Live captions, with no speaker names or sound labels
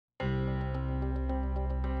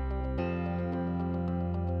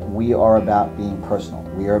we are about being personal.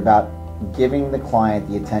 We are about giving the client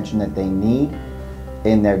the attention that they need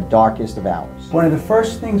in their darkest of hours. One of the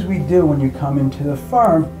first things we do when you come into the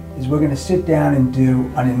firm is we're going to sit down and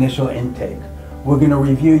do an initial intake. We're going to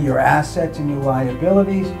review your assets and your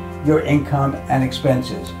liabilities, your income and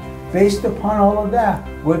expenses. Based upon all of that,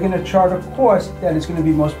 we're going to chart a course that is going to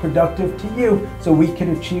be most productive to you so we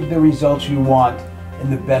can achieve the results you want in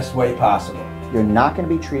the best way possible. You're not going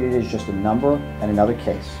to be treated as just a number and another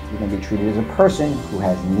case. You're going to be treated as a person who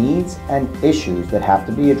has needs and issues that have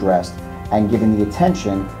to be addressed and given the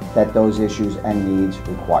attention that those issues and needs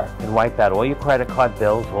require. And wipe out all your credit card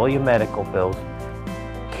bills, all your medical bills.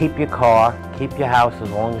 Keep your car, keep your house as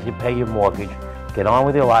long as you pay your mortgage. Get on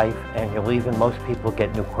with your life, and you're leaving most people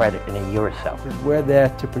get new credit in a year or so. We're there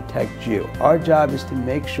to protect you. Our job is to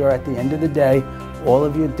make sure at the end of the day, all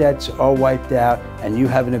of your debts are wiped out and you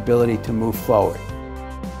have an ability to move forward.